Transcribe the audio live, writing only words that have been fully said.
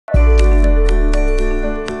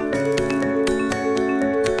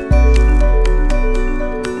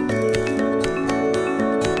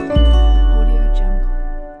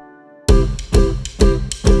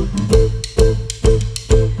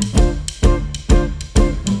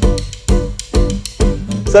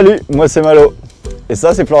Salut, moi c'est Malo. Et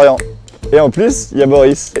ça c'est Florian. Et en plus, il y a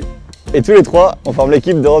Boris. Et tous les trois, on forme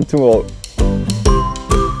l'équipe d'Europe Tomorrow.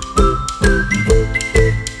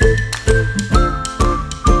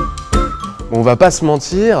 On va pas se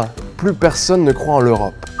mentir, plus personne ne croit en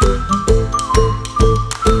l'Europe.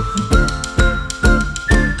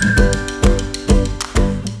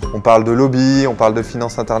 On parle de lobby, on parle de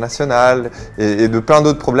finances internationales et de plein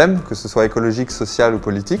d'autres problèmes, que ce soit écologique, social ou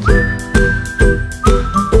politique.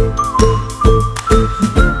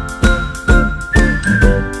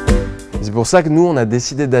 C'est pour ça que nous, on a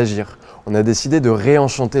décidé d'agir. On a décidé de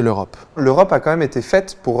réenchanter l'Europe. L'Europe a quand même été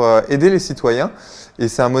faite pour aider les citoyens et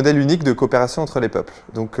c'est un modèle unique de coopération entre les peuples.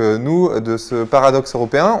 Donc nous, de ce paradoxe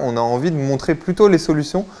européen, on a envie de montrer plutôt les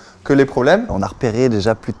solutions que les problèmes. On a repéré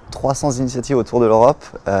déjà plus de 300 initiatives autour de l'Europe.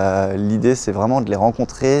 L'idée, c'est vraiment de les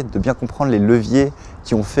rencontrer, de bien comprendre les leviers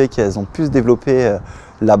qui ont fait qu'elles ont pu se développer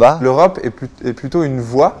là-bas. L'Europe est plutôt une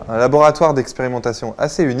voie, un laboratoire d'expérimentation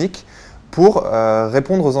assez unique pour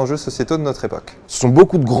répondre aux enjeux sociétaux de notre époque. Ce sont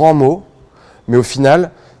beaucoup de grands mots, mais au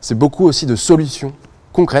final, c'est beaucoup aussi de solutions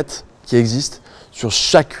concrètes qui existent sur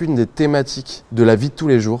chacune des thématiques de la vie de tous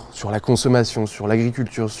les jours, sur la consommation, sur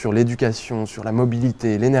l'agriculture, sur l'éducation, sur la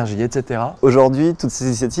mobilité, l'énergie, etc. Aujourd'hui, toutes ces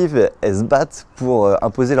initiatives, elles se battent pour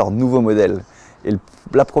imposer leur nouveau modèle. Et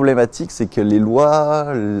la problématique, c'est que les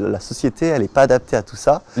lois, la société, elle n'est pas adaptée à tout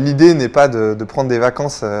ça. L'idée n'est pas de prendre des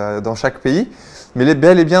vacances dans chaque pays, mais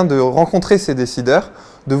bel et bien de rencontrer ces décideurs,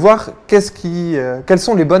 de voir quelles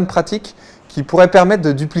sont les bonnes pratiques qui pourraient permettre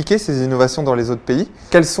de dupliquer ces innovations dans les autres pays.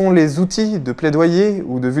 Quels sont les outils de plaidoyer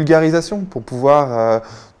ou de vulgarisation pour pouvoir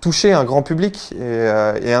toucher un grand public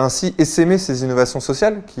et ainsi essaimer ces innovations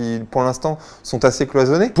sociales qui, pour l'instant, sont assez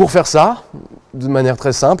cloisonnées. Pour faire ça, de manière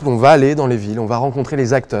très simple, on va aller dans les villes, on va rencontrer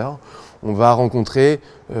les acteurs, on va rencontrer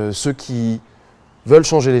ceux qui veulent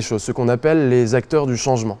changer les choses, ce qu'on appelle les acteurs du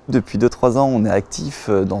changement. Depuis 2-3 ans, on est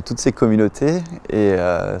actif dans toutes ces communautés et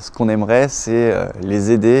ce qu'on aimerait, c'est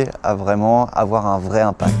les aider à vraiment avoir un vrai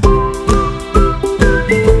impact.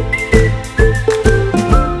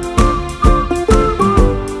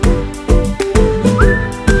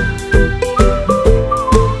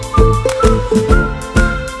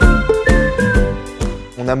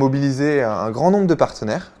 On a mobilisé un grand nombre de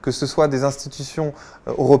partenaires, que ce soit des institutions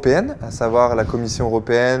européennes, à savoir la Commission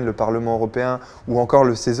européenne, le Parlement européen ou encore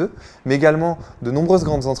le CESE, mais également de nombreuses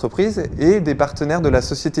grandes entreprises et des partenaires de la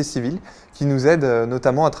société civile qui nous aident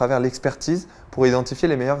notamment à travers l'expertise pour identifier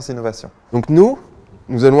les meilleures innovations. Donc nous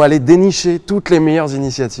allons aller dénicher toutes les meilleures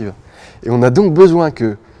initiatives. Et on a donc besoin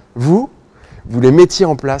que vous les mettiez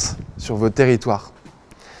en place sur vos territoires.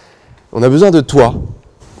 On a besoin de toi,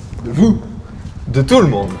 De vous, de tout le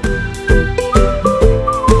monde.